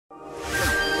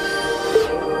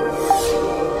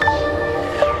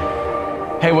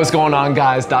Hey, what's going on,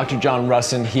 guys? Dr. John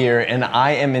Rusin here, and I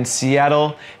am in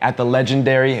Seattle at the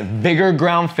legendary Vigor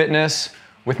Ground Fitness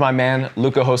with my man,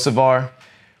 Luka Hocevar.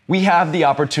 We have the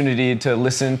opportunity to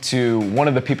listen to one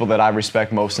of the people that I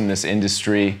respect most in this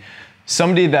industry,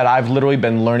 somebody that I've literally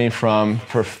been learning from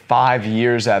for 5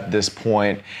 years at this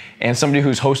point, and somebody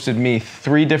who's hosted me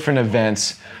 3 different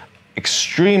events,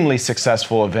 extremely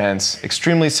successful events,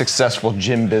 extremely successful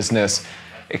gym business,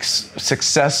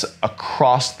 success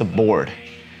across the board.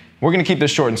 We're gonna keep this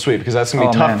short and sweet because that's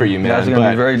gonna be tough for you, man. That's gonna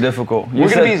be very difficult. You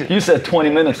said 20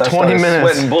 minutes. 20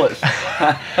 minutes. Sweating bullets.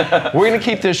 We're gonna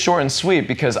keep this short and sweet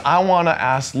because I wanna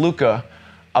ask Luka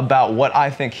about what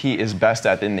I think he is best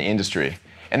at in the industry.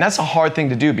 And that's a hard thing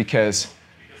to do because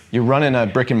you're running a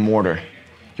brick and mortar.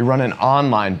 You're running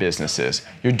online businesses.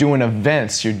 You're doing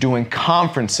events. You're doing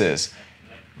conferences,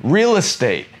 real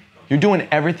estate. You're doing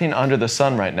everything under the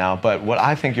sun right now. But what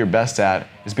I think you're best at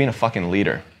is being a fucking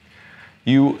leader.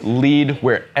 You lead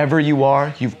wherever you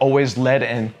are. You've always led,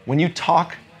 and when you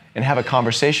talk and have a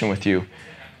conversation with you,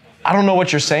 I don't know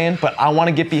what you're saying, but I want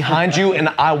to get behind you and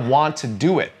I want to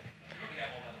do it.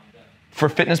 For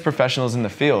fitness professionals in the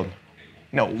field,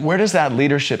 where does that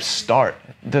leadership start?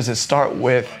 Does it start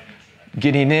with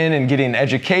getting in and getting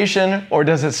education, or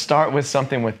does it start with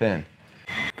something within?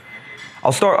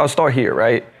 I'll start here,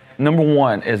 right? Number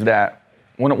one is that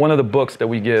one of the books that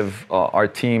we give our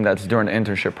team that's during the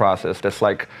internship process, that's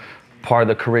like part of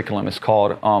the curriculum, is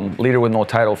called Leader with No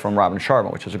Title from Robin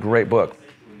Sharma, which is a great book.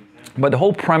 But the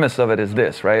whole premise of it is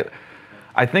this, right?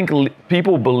 I think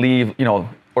people believe,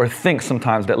 or think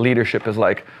sometimes that leadership is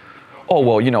like, oh,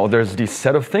 well, there's these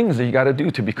set of things that you got to do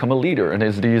to become a leader, and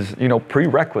there's these,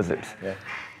 prerequisites. Yeah.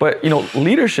 But,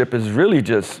 leadership is really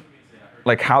just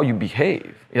like how you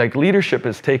behave. Like, leadership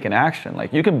is taking action.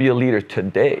 Like, you can be a leader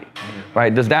today,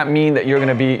 right? Does that mean that you're going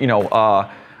to be,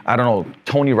 I don't know,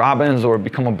 Tony Robbins or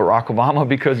become a Barack Obama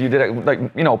because you did it?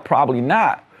 Like, probably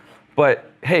not.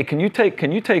 But hey, can you do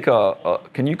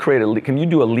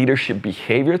a leadership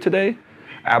behavior today?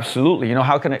 Absolutely. You know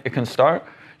how it can start?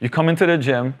 You come into the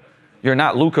gym. You're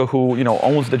not Luka who,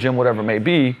 owns the gym, whatever it may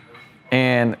be,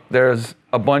 and there's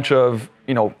a bunch of,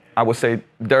 I would say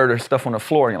dirt or stuff on the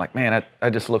floor, and you're like, man, that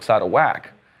just looks out of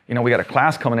whack. We got a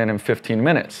class coming in 15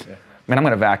 minutes. Yeah. Man, I'm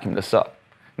gonna vacuum this up.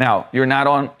 Now, you're not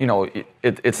on,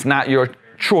 it's not your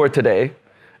chore today.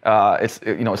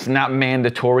 It's not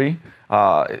mandatory.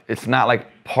 It's not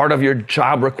like part of your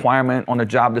job requirement on the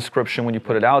job description when you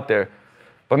put it out there.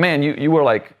 But man, you were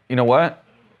like, you know what?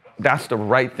 That's the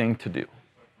right thing to do.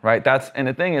 Right? And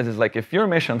the thing is like, if your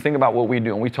mission, think about what we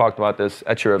do, and we talked about this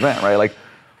at your event, right? Like,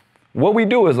 what we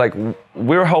do is like,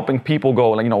 we're helping people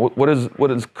go, like, what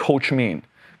does coach mean?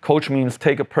 Coach means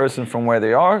take a person from where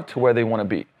they are to where they want to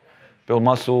be. Build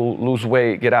muscle, lose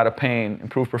weight, get out of pain,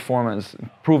 improve performance,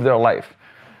 improve their life.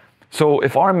 So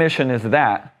if our mission is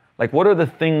that, like, what are the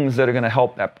things that are going to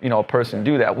help that, a person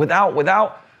do that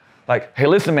without like, hey,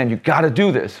 listen, man, you got to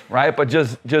do this, right? But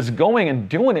just going and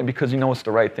doing it because it's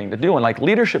the right thing to do. And like,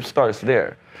 leadership starts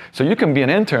there. So you can be an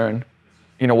intern,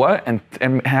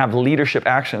 and have leadership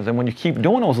actions. And when you keep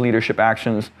doing those leadership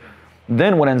actions,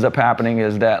 then what ends up happening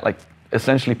is that, like,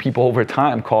 essentially people over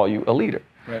time call you a leader,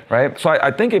 right? So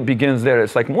I think it begins there.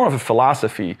 It's like more of a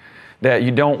philosophy that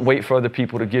you don't wait for other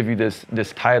people to give you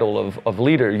this title of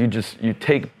leader.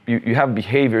 You have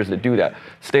behaviors that do that.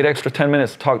 Stay an extra 10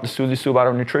 minutes to talk to Susie Sue about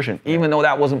her nutrition, even though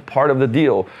that wasn't part of the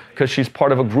deal, because she's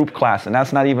part of a group class, and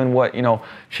that's not even what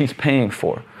she's paying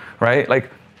for, right?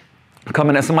 Like, come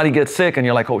in and somebody gets sick, and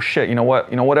you're like, oh shit,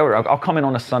 whatever. I'll come in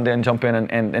on a Sunday and jump in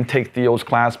and take Theo's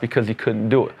class because he couldn't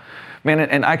do it. Man,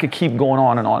 and I could keep going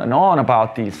on and on and on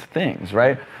about these things,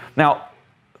 right? Now,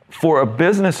 for a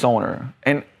business owner,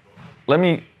 and let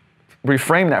me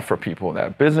reframe that for people,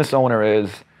 that business owner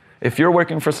is, if you're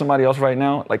working for somebody else right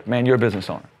now, like, man, you're a business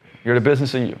owner. You're the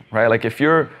business of you, right? Like, if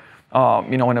you're,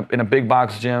 in a big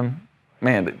box gym,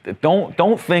 man,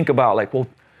 don't think about like, well,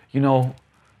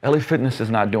 LA Fitness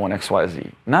is not doing X, Y,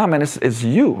 Z. Nah, man, it's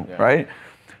you, right?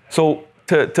 So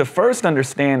to first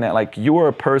understand that, like, you are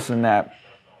a person that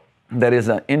is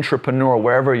an entrepreneur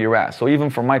wherever you're at. So even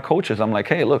for my coaches, I'm like,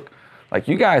 hey, look, like,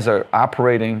 you guys are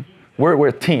operating, we're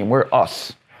a team, we're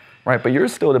us, right? But you're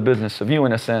still the business of you,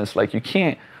 in a sense. Like, you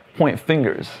can't point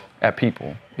fingers at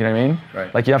people, you know what I mean?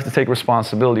 Right. Like, you have to take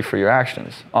responsibility for your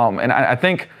actions. And I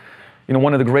think,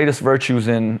 one of the greatest virtues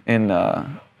in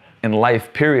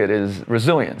life, period, is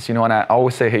resilience. And I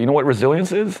always say, hey, you know what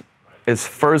resilience is? It's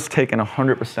first taking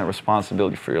 100%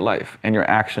 responsibility for your life and your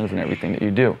actions and everything that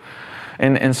you do.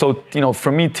 And so,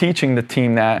 for me, teaching the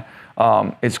team that,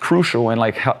 it's crucial, and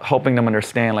like helping them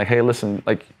understand, like, hey, listen,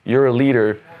 like, you're a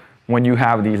leader when you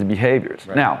have these behaviors.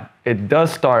 Right. Now, it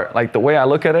does start, like the way I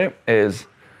look at it is,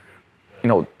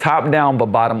 top down but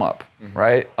bottom up,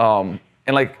 right? And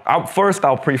like, first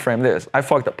I'll pre-frame this. I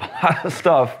fucked up a lot of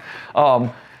stuff,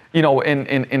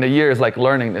 in the years like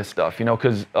learning this stuff,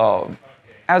 because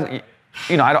I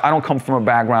don't come from a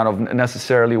background of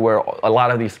necessarily where a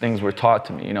lot of these things were taught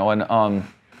to me,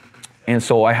 and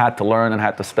so I had to learn and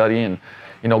had to study and,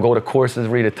 go to courses,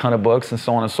 read a ton of books and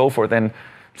so on and so forth. And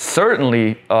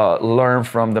certainly learn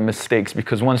from the mistakes,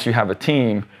 because once you have a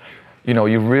team,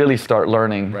 you really start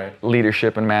learning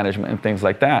leadership and management and things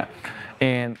like that.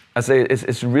 And I say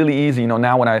it's really easy,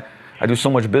 now when I do so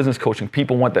much business coaching,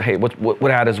 people want hey,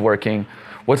 what ad is working?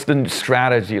 What's the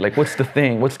strategy? Like, what's the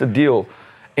thing? What's the deal?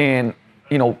 And,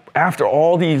 after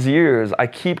all these years, I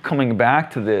keep coming back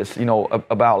to this,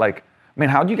 about like, man,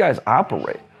 how do you guys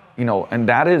operate? And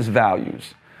that is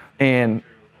values. And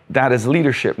that is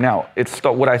leadership. Now,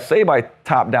 what I say by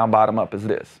top down, bottom up is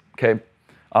this, okay?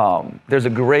 There's a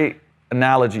great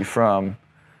analogy from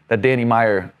that Danny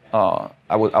Meyer,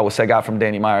 I would say I got from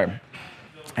Danny Meyer,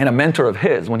 and a mentor of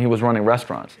his when he was running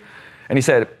restaurants. And he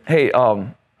said, hey,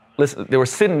 listen, they were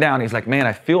sitting down. He's like,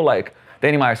 man,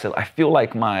 Danny Meyer said, I feel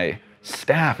like my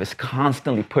staff is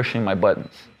constantly pushing my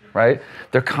buttons, right?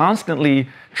 They're constantly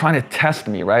trying to test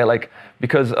me, right? Like,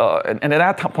 because, and at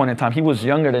that point in time, he was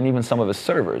younger than even some of his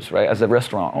servers, right? As a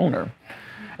restaurant owner.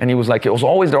 And he was like, they're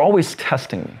always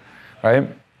testing me, right?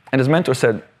 And his mentor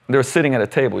said, they were sitting at a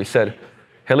table. He said,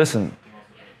 hey, listen,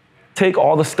 take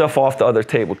all the stuff off the other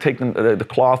table. Take the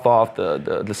cloth off,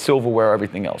 the silverware,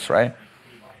 everything else, right?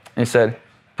 And he said,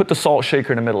 put the salt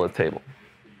shaker in the middle of the table,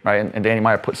 right? And Danny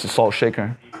Meyer puts the salt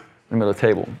shaker in the middle of the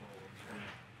table.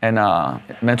 And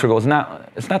mentor goes,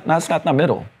 it's not the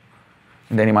middle.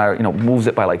 And Danny Meyer, moves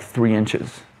it by like 3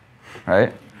 inches,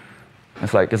 right?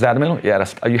 It's like, is that the middle? Yeah,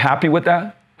 are you happy with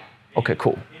that? Okay,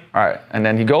 cool. All right. And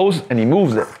then he goes and he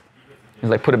moves it. He's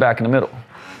like, put it back in the middle.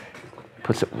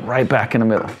 Puts it right back in the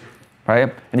middle,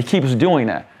 right? And he keeps doing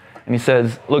that. And he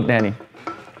says, look, Danny,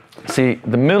 see,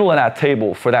 the middle of that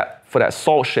table for that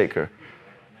salt shaker,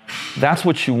 that's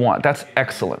what you want. That's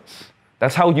excellence.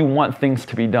 That's how you want things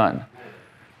to be done.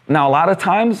 Now, a lot of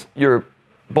times,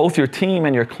 both your team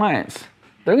and your clients,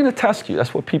 they're going to test you.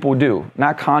 That's what people do.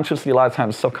 Not consciously, a lot of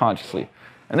times subconsciously.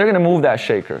 And they're going to move that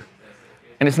shaker.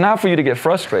 And it's not for you to get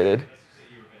frustrated.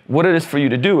 What it is for you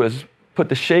to do is put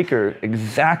the shaker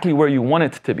exactly where you want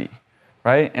it to be,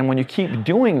 right? And when you keep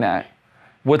doing that,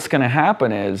 what's going to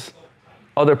happen is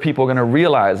other people are going to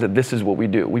realize that this is what we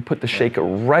do. We put the shaker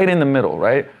right in the middle,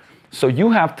 right? So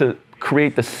you have to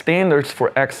create the standards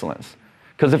for excellence.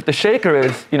 Because if the shaker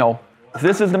is, if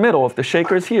this is the middle, if the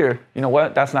shaker is here, you know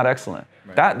what? That's not excellent.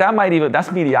 Right.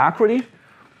 That's mediocrity,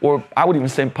 or I would even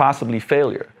say possibly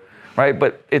failure, right?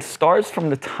 But it starts from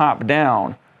the top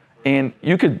down, and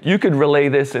you could relay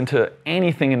this into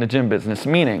anything in the gym business,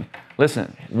 meaning,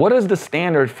 listen, what is the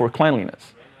standard for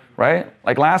cleanliness, right?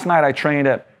 Like last night I trained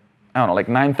at, like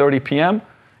 9:30 p.m.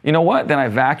 You know what? Then I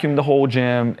vacuumed the whole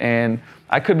gym, and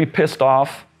I could be pissed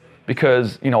off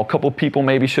because, a couple people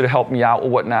maybe should have helped me out or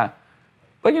whatnot.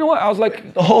 But you know what? I was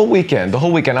like... The whole weekend,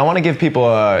 I want to give people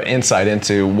insight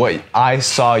into what I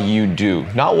saw you do.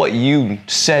 Not what you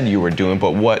said you were doing,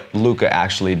 but what Luka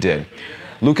actually did.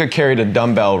 Luka carried a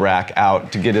dumbbell rack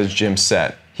out to get his gym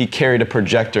set. He carried a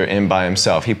projector in by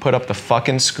himself. He put up the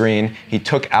fucking screen, he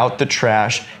took out the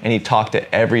trash, and he talked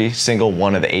to every single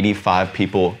one of the 85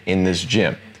 people in this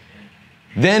gym.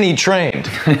 Then he trained.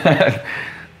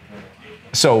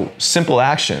 So simple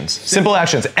actions.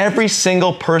 Every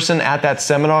single person at that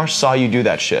seminar saw you do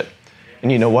that shit.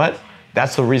 And you know what?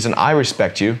 That's the reason I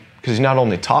respect you, because you not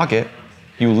only talk it,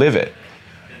 you live it.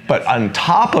 But on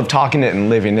top of talking it and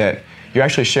living it, you're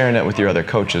actually sharing it with your other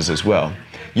coaches as well.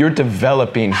 You're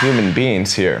developing human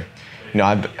beings here.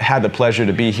 I've had the pleasure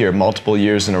to be here multiple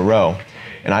years in a row,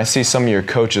 and I see some of your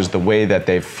coaches, the way that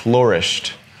they've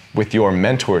flourished with your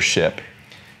mentorship.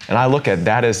 And I look at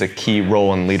that as a key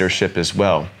role in leadership as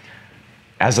well.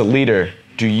 As a leader,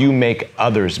 do you make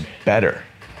others better?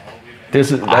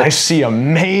 I see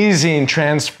amazing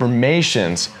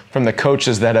transformations from the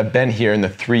coaches that have been here in the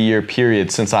 3-year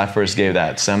period since I first gave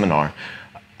that seminar.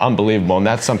 Unbelievable, and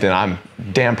that's something I'm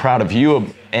damn proud of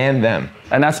you and them.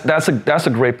 And that's a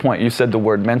great point. You said the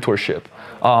word mentorship.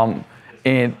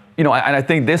 And I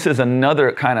think this is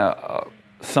another kind of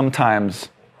sometimes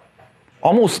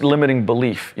almost limiting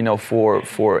belief,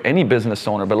 for any business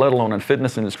owner, but let alone in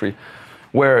fitness industry,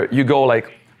 where you go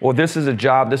like, well, this is a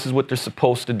job, this is what they're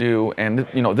supposed to do, and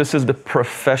this is the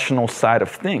professional side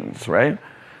of things, right?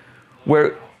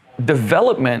 Where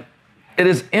development, it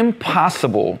is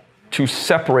impossible to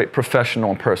separate professional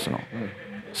and personal.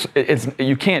 So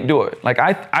you can't do it. Like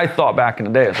I thought back in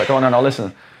the day, it's like, oh no,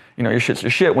 listen, your shit's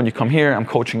your shit. When you come here, I'm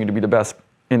coaching you to be the best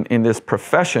in this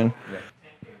profession. Yeah.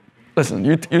 Listen,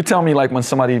 you tell me like when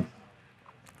somebody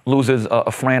loses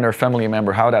a friend or a family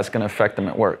member, how that's gonna affect them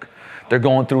at work. They're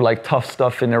going through like tough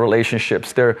stuff in their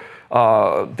relationships. They're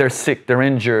sick, they're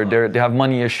injured, they have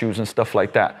money issues and stuff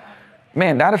like that.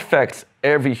 Man, that affects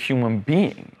every human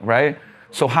being, right?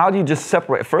 So how do you just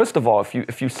separate? First of all,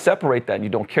 if you separate that and you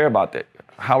don't care about that,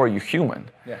 how are you human?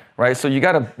 Yeah. Right? So you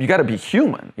gotta be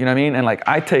human. You know what I mean? And like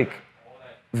I take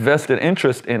vested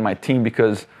interest in my team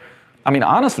because, I mean,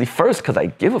 honestly, first because I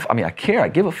care, I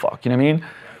give a fuck. You know what I mean?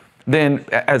 Then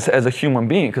as a human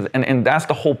being, and that's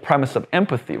the whole premise of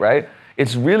empathy, right?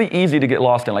 It's really easy to get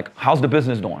lost in like, how's the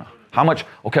business doing? How much?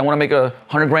 Okay, I want to make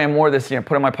 $100 grand more this year and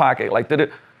put it in my pocket. Like, did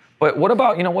it? But what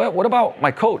about, what about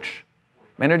my coach?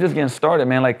 Man, they're just getting started,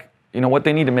 man. Like, what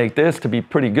they need to make this to be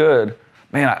pretty good.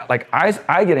 Man,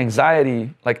 I get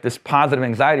anxiety, like this positive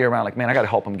anxiety around, like, man, I got to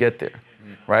help them get there,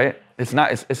 right? It's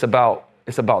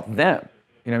about them.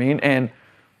 You know what I mean?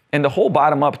 And the whole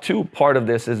bottom up too part of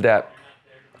this is that,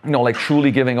 like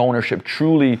truly giving ownership,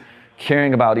 truly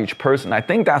caring about each person. I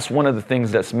think that's one of the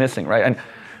things that's missing, right? And,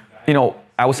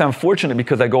 I was unfortunate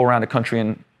because I go around the country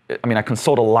and, I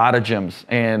consult a lot of gyms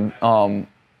and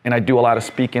I do a lot of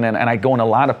speaking and I go in a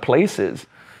lot of places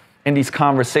and these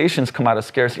conversations come out of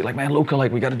scarcity. Like, man, Luka,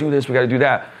 like we got to do this, we got to do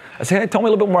that. I say, hey, tell me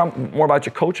a little bit more about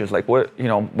your coaches. Like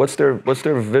what's their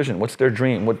vision? What's their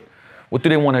dream? What do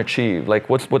they want to achieve? Like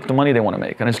what's the money they want to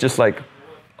make? And it's just like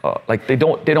they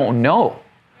don't know,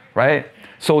 right?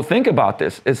 So think about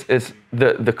this. It's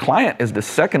the client is the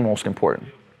second most important,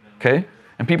 okay?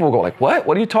 And people will go like, what?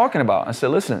 What are you talking about? I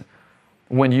said, listen,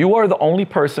 when you are the only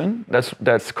person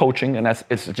that's coaching and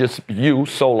it's just you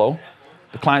solo,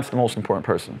 the client's the most important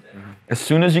person. Mm-hmm. As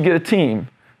soon as you get a team,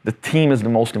 the team is the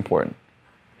most important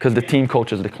because the team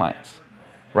coaches the clients,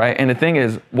 right? And the thing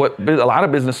is, what a lot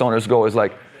of business owners go is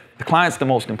like, the client's the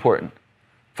most important.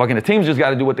 Fucking the team's just got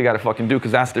to do what they got to fucking do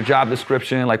because that's their job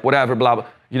description, like whatever, blah, blah.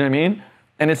 You know what I mean?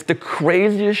 And it's the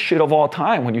craziest shit of all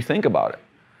time when you think about it,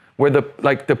 where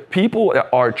the people that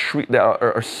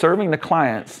are serving the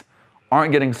clients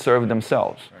aren't getting served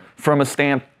themselves from a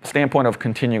standpoint of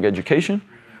continuing education.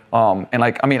 And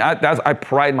like, I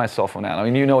pride myself on that. I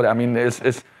mean, that. I mean, it's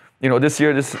this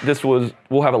year,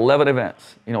 we'll have 11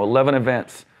 events, 11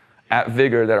 events at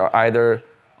Vigor that are either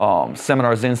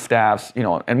seminars in staffs,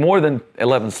 and more than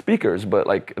 11 speakers, but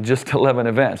like just 11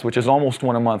 events, which is almost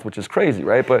one a month, which is crazy,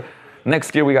 right? But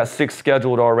next year we got 6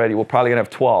 scheduled already. We're probably gonna have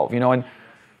 12, and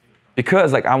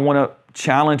because like I want to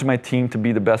challenge my team to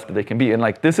be the best that they can be. And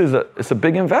like it's a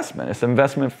big investment. It's an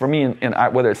investment for me in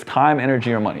whether it's time,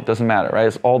 energy, or money. It doesn't matter, right?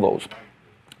 It's all those.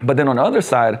 But then on the other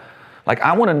side, like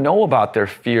I want to know about their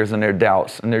fears and their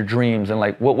doubts and their dreams and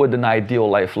like what would an ideal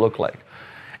life look like.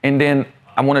 And then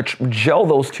I want to gel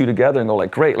those two together and go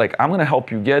like, great, like I'm going to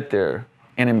help you get there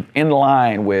and in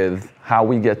line with how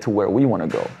we get to where we want to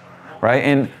go, right?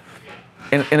 And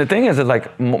the thing is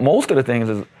like most of the things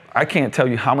is I can't tell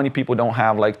you how many people don't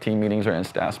have like team meetings or in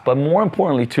staffs, but more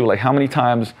importantly too, like how many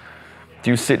times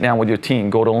do you sit down with your team,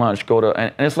 go to lunch,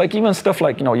 and it's like even stuff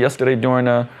like, yesterday during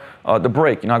the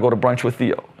break, I go to brunch with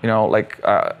Theo,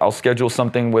 I'll schedule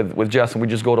something with Jess and we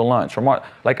just go to lunch. Or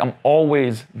like I'm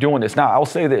always doing this. Now I'll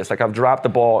say this, like I've dropped the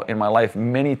ball in my life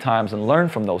many times and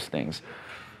learned from those things.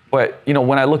 But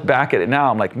when I look back at it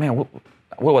now, I'm like, man,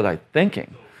 what was I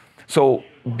thinking? So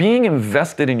being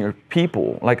invested in your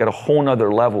people, like at a whole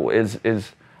nother level it's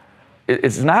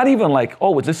not even like,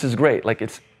 oh, this is great. Like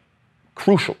it's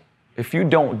crucial. If you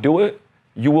don't do it,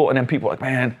 you will, and then people are like,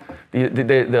 man,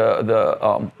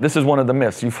 this is one of the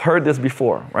myths. You've heard this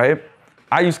before, right?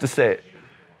 I used to say it.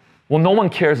 Well, no one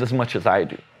cares as much as I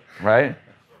do, right?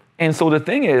 And so the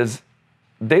thing is,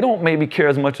 they don't maybe care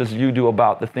as much as you do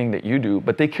about the thing that you do,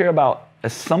 but they care about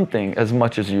something as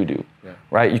much as you do,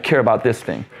 right? You care about this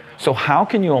thing. So how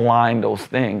can you align those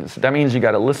things? That means you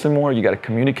got to listen more, you got to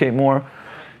communicate more,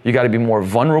 you got to be more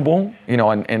vulnerable,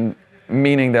 and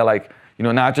meaning that like,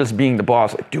 not just being the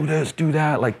boss, like do this, do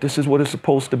that, like this is what it's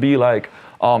supposed to be like.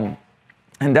 And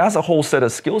that's a whole set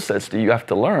of skill sets that you have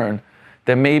to learn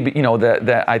that maybe,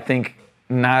 that I think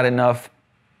not enough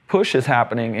push is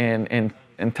happening in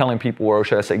telling people, or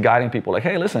should I say guiding people like,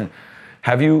 hey, listen,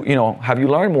 have you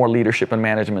learned more leadership and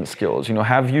management skills?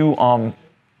 Have you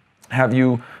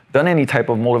done any type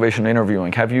of motivational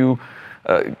interviewing? Have you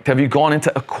gone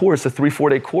into a course, a 3-4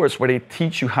 day course where they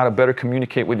teach you how to better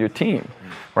communicate with your team,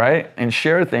 right? And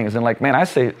share things. And like, man, I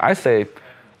say,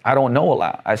 I don't know a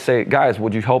lot. I say, guys,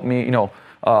 would you help me?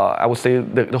 I would say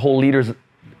the whole leaders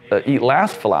eat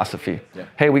last philosophy. Yeah.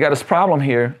 Hey, we got this problem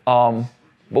here.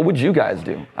 what would you guys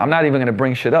do? I'm not even gonna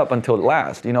bring shit up until the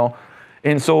last, you know?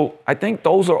 And so I think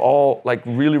those are all like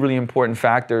really, really important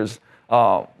factors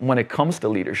when it comes to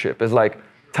leadership. It's like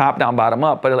top down, bottom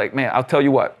up, but like, man, I'll tell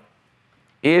you what,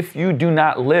 if you do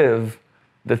not live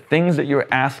the things that you're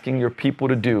asking your people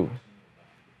to do,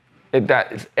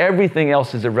 everything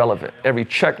else is irrelevant. Every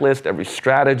checklist, every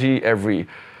strategy, every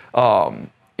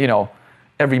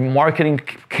marketing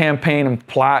campaign and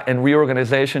plot and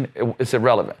reorganization, it's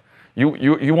irrelevant.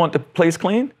 You want the place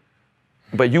clean,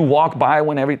 but you walk by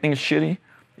when everything's shitty.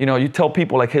 You know, you tell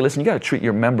people like, hey, listen, you got to treat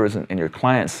your members and your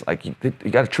clients like you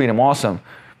got to treat them awesome.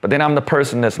 But then I'm the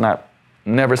person that's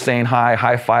never saying hi,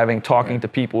 high-fiving, talking to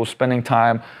people, spending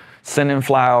time, sending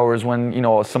flowers when, you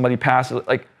know, somebody passes.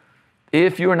 Like,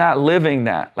 if you're not living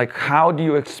that, like, how do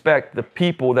you expect the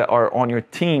people that are on your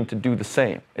team to do the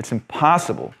same? It's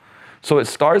impossible. So it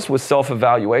starts with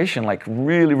self-evaluation, like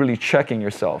really, really checking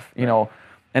yourself, you know,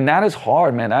 and that is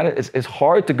hard, man. It's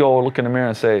hard to go look in the mirror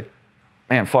and say,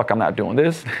 man, fuck, I'm not doing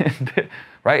this,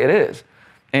 right? It is.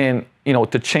 And, you know,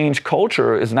 to change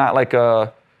culture is not like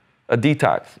a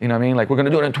detox, you know what I mean? Like, we're gonna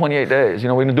do it in 28 days, you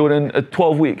know, we're gonna do it in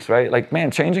 12 weeks, right? Like,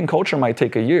 man, changing culture might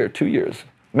take a year, 2 years.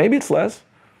 Maybe it's less,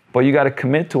 but you gotta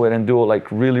commit to it and do it like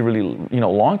really, really, you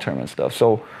know, long-term and stuff.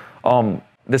 So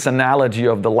this analogy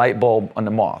of the light bulb and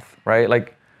the moth, right?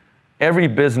 Like, every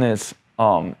business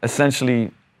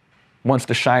essentially wants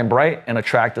to shine bright and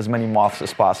attract as many moths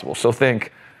as possible. So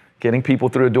think getting people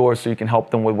through the door so you can help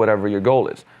them with whatever your goal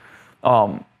is.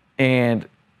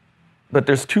 But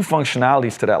there's two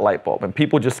functionalities to that light bulb, and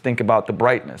people just think about the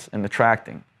brightness and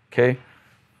attracting, okay?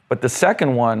 But the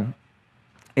second one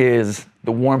is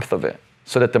the warmth of it,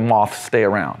 so that the moths stay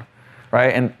around,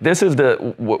 right? And this is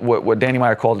what Danny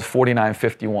Meyer calls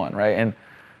 49-51, right? And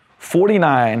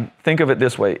 49, think of it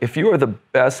this way: if you are the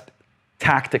best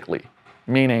tactically,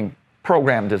 meaning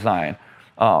program design,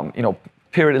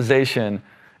 periodization,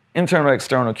 internal,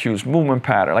 external cues, movement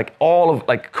pattern, like all of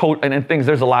like coach and things.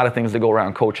 There's a lot of things that go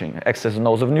around coaching, X's and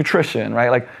O's of nutrition, right?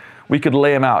 Like, we could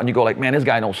lay them out, and you go like, man, this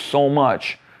guy knows so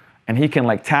much, and he can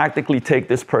like tactically take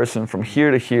this person from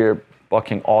here to here,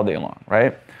 bucking all day long,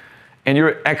 right? And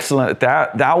you're excellent at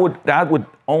that. That would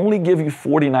only give you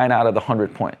 49 out of the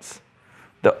 100 points.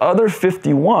 The other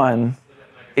 51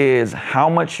 is how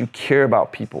much you care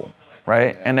about people,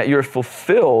 right? And that you're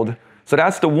fulfilled. So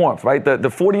that's the warmth, right? The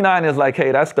 49 is like,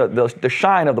 hey, that's the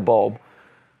shine of the bulb.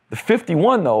 The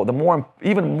 51, though,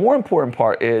 even more important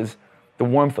part is the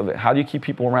warmth of it. How do you keep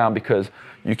people around because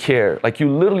you care? Like,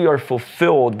 you literally are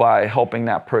fulfilled by helping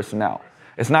that person out.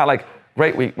 It's not like,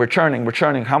 great, we're churning.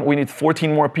 We need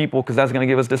 14 more people because that's going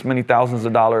to give us this many thousands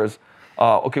of dollars.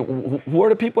 Okay, who are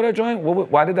the people that joined?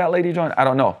 Why did that lady join? I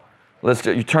don't know.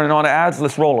 You turning on the ads,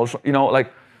 let's roll. You know,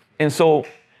 like, and so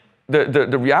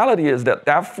the reality is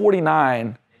that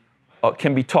 49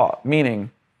 can be taught.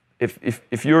 Meaning,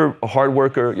 if you're a hard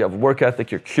worker, you have work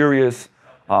ethic, you're curious,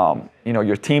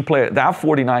 you're a team player, that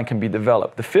 49 can be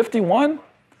developed. The 51,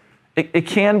 it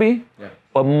can be,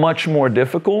 but much more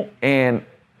difficult. And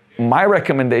my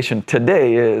recommendation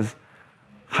today is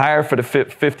hire for the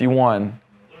 51,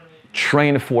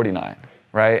 train the 49,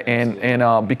 right?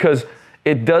 And because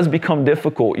it does become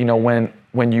difficult, you know,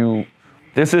 when you,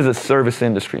 this is a service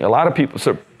industry. A lot of people,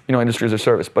 industries are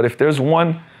service, but if there's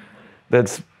one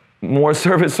that's more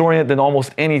service oriented than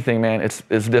almost anything, man, it's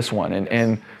this one.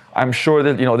 And I'm sure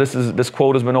that, you know, this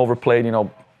quote has been overplayed. You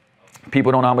know,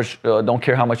 people don't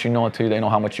care how much you know until they know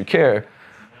how much you care.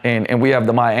 And we have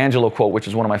the Maya Angelou quote, which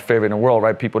is one of my favorite in the world,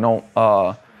 right? People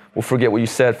will forget what you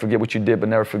said, forget what you did, but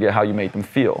never forget how you made them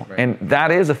feel. Right. And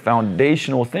that is a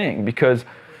foundational thing because,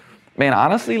 man,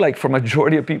 honestly, like, for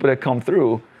majority of people that come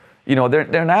through, you know, they're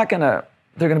gonna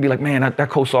be like, man, that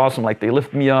coach's awesome. Like, they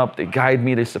lift me up, they guide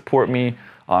me, they support me.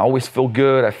 I always feel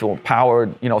good, I feel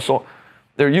empowered, you know. So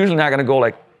they're usually not gonna go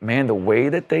like, man, the way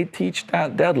that they teach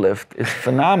that deadlift is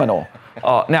phenomenal.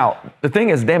 Now, the thing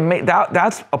is,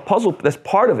 that's a puzzle, that's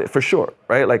part of it for sure,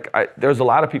 right? Like, there's a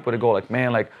lot of people that go like,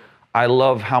 man, like, I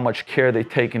love how much care they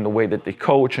take in the way that they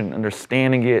coach and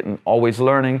understanding it and always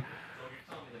learning.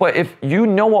 But if you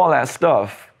know all that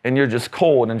stuff and you're just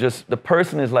cold and just the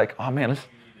person is like, oh man,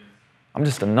 I'm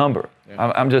just a number.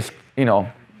 Yeah. I'm just, you know,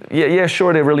 yeah,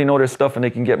 sure, they really know their stuff and they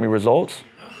can get me results,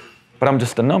 but I'm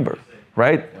just a number,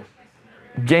 right?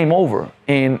 Game over.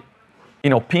 And, you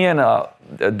know, PN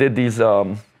did these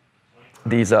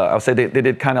I'll say they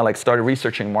did kind of like started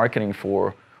researching marketing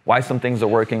for why some things are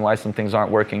working, why some things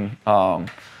aren't working,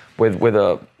 with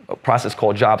a process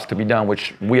called jobs to be done,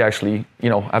 which we actually,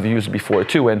 you know, have used before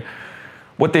too. And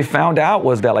what they found out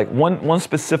was that like one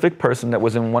specific person that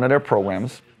was in one of their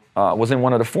programs was in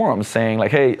one of the forums saying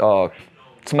like, hey,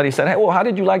 somebody said, hey, well, how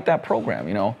did you like that program?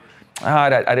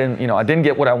 I didn't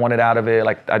get what I wanted out of it.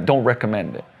 Like, I don't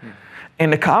recommend it.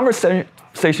 And the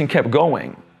conversation kept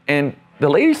going. And the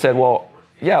lady said, well,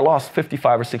 yeah, I lost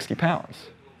 55 or 60 pounds.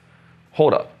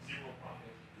 Hold up.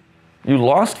 You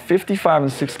lost 55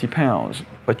 and 60 pounds,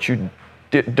 but you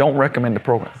don't recommend the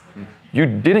program. You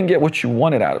didn't get what you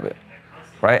wanted out of it,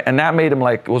 right? And that made them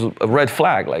it was a red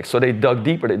flag. So they dug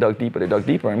deeper, they dug deeper, they dug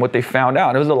deeper. And what they found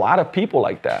out, there was a lot of people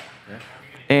like that. Yeah.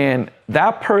 And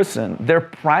that person, their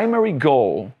primary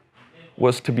goal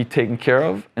was to be taken care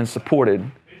of and supported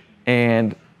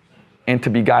and to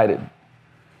be guided.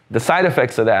 The side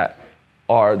effects of that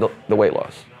are the weight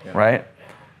loss, right?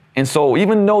 And so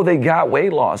even though they got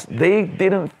weight loss, they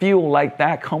didn't feel like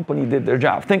that company did their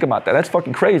job. Think about that. That's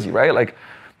fucking crazy, right? Like,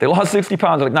 they lost 60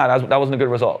 pounds. They're like, nah, that wasn't a good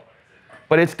result.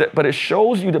 But it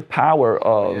shows you the power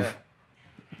of,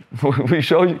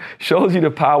 shows you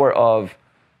the power of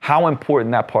how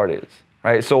important that part is,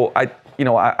 right? So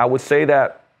I would say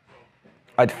that,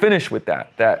 I'd finish with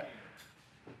that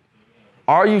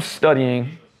are you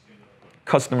studying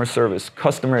customer service,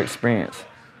 customer experience,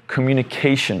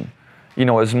 communication,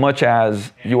 as much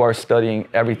as you are studying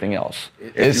everything else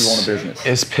if you own a business?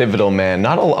 It's pivotal, man.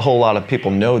 Not a whole lot of people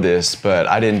know this, but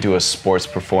I didn't do a sports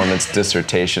performance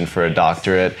dissertation for a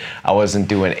doctorate. I wasn't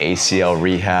doing ACL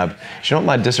rehab. Do you know what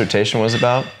my dissertation was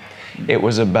about? It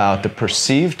was about the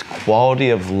perceived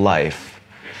quality of life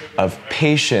of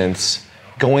patients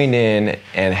going in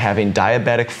and having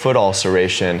diabetic foot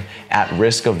ulceration at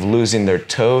risk of losing their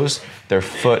toes, their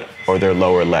foot, or their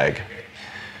lower leg.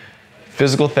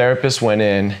 Physical therapists went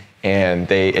in and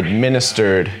they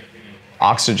administered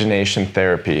oxygenation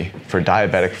therapy for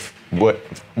diabetic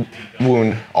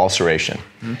wound ulceration.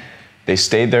 Mm-hmm. They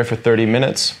stayed there for 30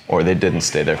 minutes or they didn't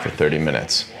stay there for 30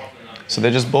 minutes. So they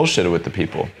just bullshitted with the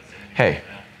people. Hey,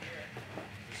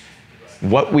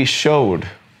 what we showed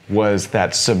was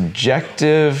that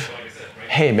subjective,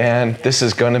 hey man, this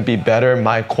is gonna be better,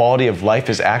 my quality of life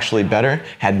is actually better,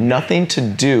 had nothing to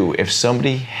do if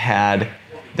somebody had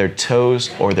their toes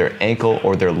or their ankle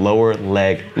or their lower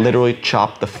leg literally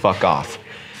chopped the fuck off.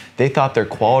 They thought their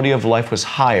quality of life was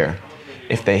higher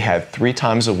if they had 3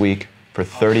 times a week for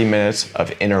 30 minutes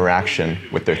of interaction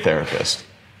with their therapist.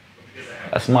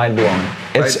 That's mind-blowing.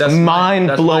 It's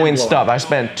mind-blowing stuff. I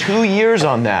spent 2 years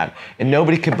on that and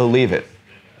nobody could believe it.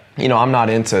 I'm not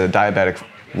into diabetic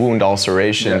wound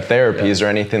ulceration therapies or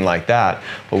anything like that,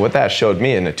 but what that showed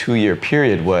me in a 2-year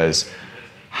period was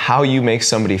how you make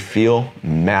somebody feel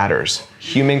matters.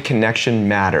 Human connection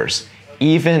matters.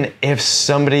 Even if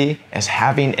somebody is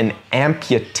having an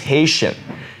amputation,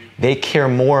 they care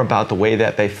more about the way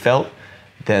that they felt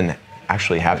than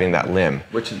actually having that limb.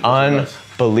 Which is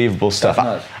unbelievable stuff.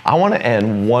 I want to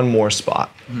end one more spot.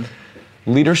 Mm-hmm.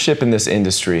 Leadership in this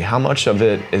industry, how much of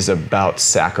it is about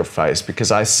sacrifice?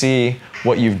 Because I see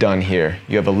what you've done here.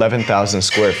 You have 11,000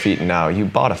 square feet now. You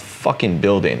bought a fucking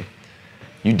building.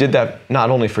 You did that not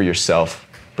only for yourself,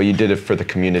 but you did it for the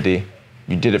community.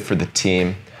 You did it for the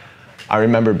team. I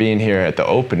remember being here at the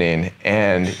opening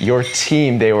and your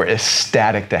team, they were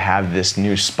ecstatic to have this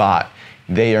new spot.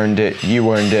 They earned it,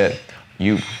 you earned it.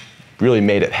 You really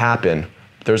made it happen.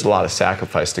 There's a lot of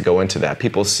sacrifice to go into that.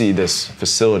 People see this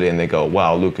facility and they go,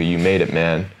 wow, Luka, you made it,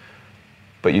 man.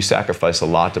 But you sacrificed a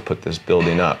lot to put this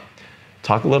building up.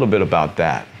 Talk a little bit about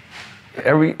that.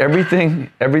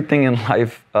 Everything in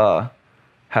life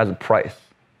has a price,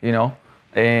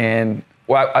 And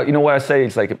what I say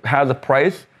is it has a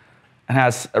price and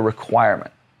has a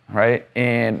requirement, right?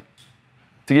 And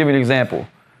to give you an example,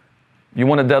 you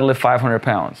want to deadlift 500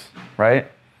 pounds, right?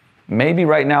 Maybe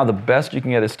right now the best you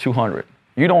can get is 200.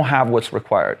 You don't have what's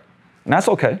required. And that's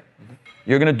okay.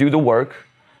 You're gonna do the work,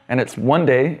 and it's one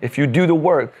day, if you do the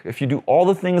work, if you do all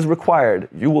the things required,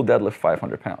 you will deadlift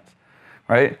 500 pounds,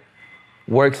 right?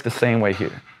 Works the same way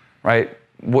here, right?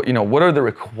 What are the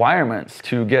requirements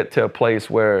to get to a place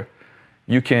where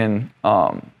you can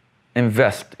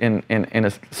invest in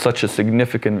such a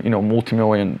significant,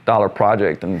 multi-million-dollar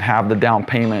project and have the down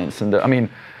payments and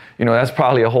that's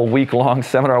probably a whole week-long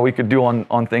seminar we could do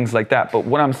on things like that. But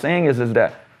what I'm saying is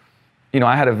that,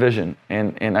 I had a vision,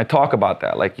 and I talk about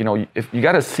that. If you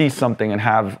got to see something and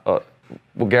have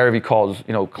what Gary Vee calls,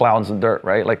 clouds and dirt,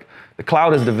 right? The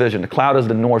cloud is the vision. The cloud is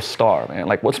the North Star, man.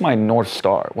 What's my North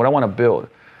Star? What I want to build.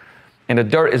 And the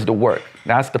dirt is the work.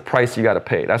 That's the price you got to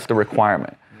pay. That's the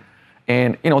requirement.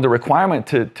 And, the requirement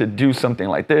to do something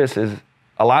like this is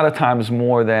a lot of times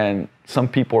more than some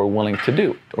people are willing to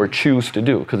do or choose to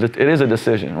do, because it is a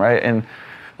decision, right? And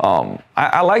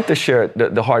I like to share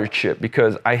the hardship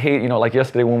because I hate, like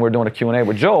yesterday when we were doing a Q&A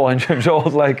with Joel, and Joel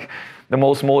was like, the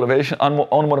most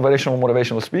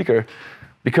unmotivational speaker.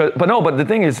 But the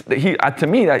thing is, that to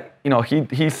me, that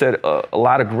he said a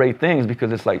lot of great things,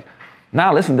 because it's like,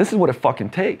 nah, listen, this is what it fucking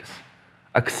takes.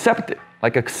 Accept it.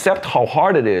 Like, accept how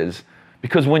hard it is,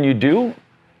 because when you do,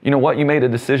 you know what, you made a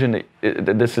decision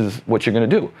that this is what you're gonna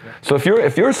do. Yeah. So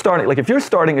if you're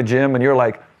starting a gym and you're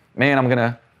like, man, I'm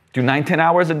gonna do 9-10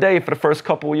 hours a day for the first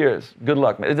couple of years, good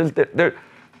luck, man.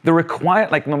 The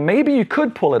required, like, maybe you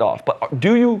could pull it off, but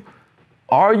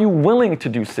are you willing to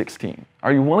do 16?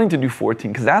 Are you willing to do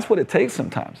 14? Because that's what it takes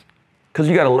sometimes. Because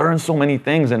you got to learn so many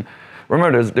things. And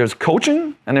remember, there's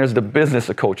coaching and there's the business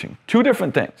of coaching. Two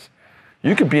different things.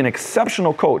 You could be an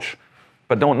exceptional coach,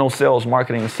 but don't know sales,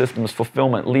 marketing, systems,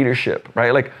 fulfillment, leadership,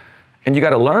 right? Like, and you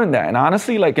got to learn that. And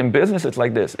honestly, like in business, it's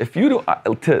like this. If you,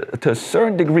 to a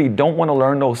certain degree, don't want to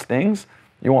learn those things,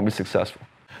 you won't be successful.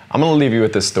 I'm going to leave you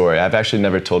with this story. I've actually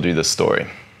never told you this story.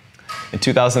 In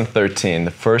 2013,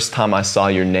 the first time I saw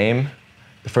your name,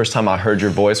 the first time I heard your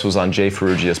voice was on Jay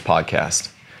Ferrugia's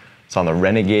podcast. It's on the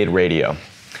Renegade Radio.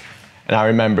 And I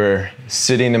remember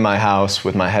sitting in my house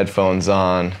with my headphones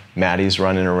on, Maddie's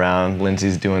running around,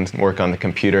 Lindsay's doing work on the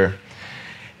computer.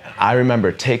 I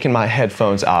remember taking my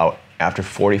headphones out after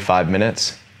 45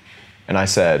 minutes, and I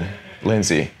said,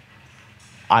 Lindsay,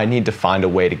 I need to find a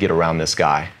way to get around this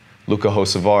guy. Luka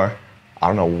Hocevar, I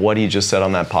don't know what he just said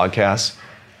on that podcast,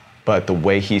 but the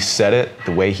way he said it,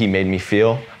 the way he made me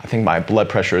feel, I think my blood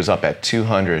pressure is up at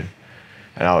 200.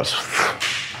 And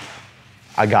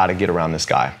I gotta get around this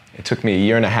guy. It took me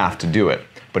 1.5 years to do it.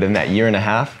 But in that 1.5 years,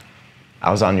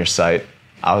 I was on your site.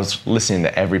 I was listening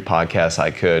to every podcast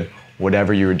I could.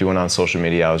 Whatever you were doing on social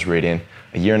media, I was reading.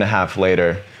 1.5 years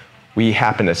later, we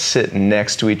happened to sit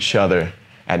next to each other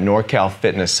at NorCal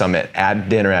Fitness Summit at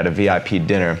dinner, at a VIP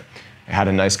dinner. I had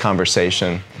a nice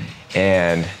conversation,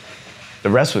 and the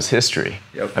rest was history.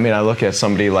 Yep. I mean, I look at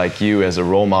somebody like you as a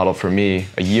role model for me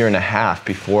 1.5 years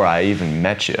before I even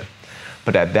met you.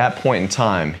 But at that point in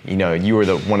time, you were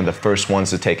one of the first ones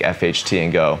to take FHT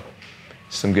and go,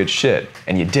 some good shit.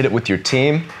 And you did it with your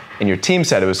team, and your team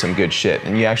said it was some good shit,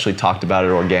 and you actually talked about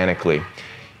it organically.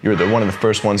 You were one of the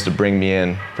first ones to bring me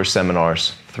in for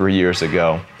seminars 3 years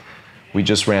ago. We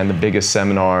just ran the biggest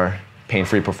seminar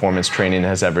pain-free performance training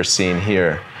has ever seen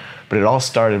here. But it all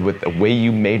started with the way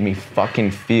you made me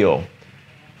fucking feel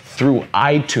through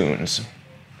iTunes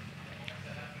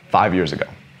 5 years ago.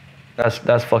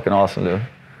 That's fucking awesome, dude.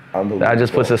 That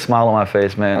just puts a smile on my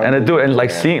face, man. And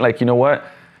like seeing, like, you know what?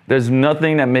 There's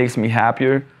nothing that makes me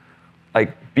happier,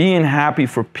 like being happy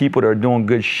for people that are doing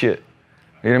good shit.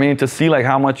 You know what I mean? To see like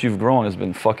how much you've grown has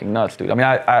been fucking nuts, dude. I mean,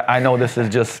 I know this is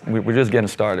just, we're just getting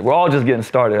started. We're all just getting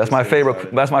started. That's my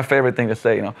favorite thing to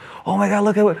say, Oh my God,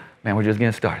 look at what, man, we're just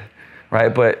getting started,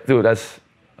 right? But dude,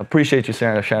 appreciate you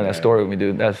sharing that story with me,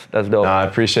 dude. That's dope. No, I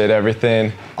appreciate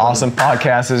everything. Awesome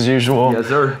podcast as usual. Yes,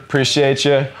 sir. Appreciate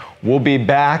you. We'll be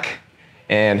back,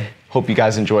 and hope you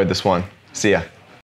guys enjoyed this one. See ya.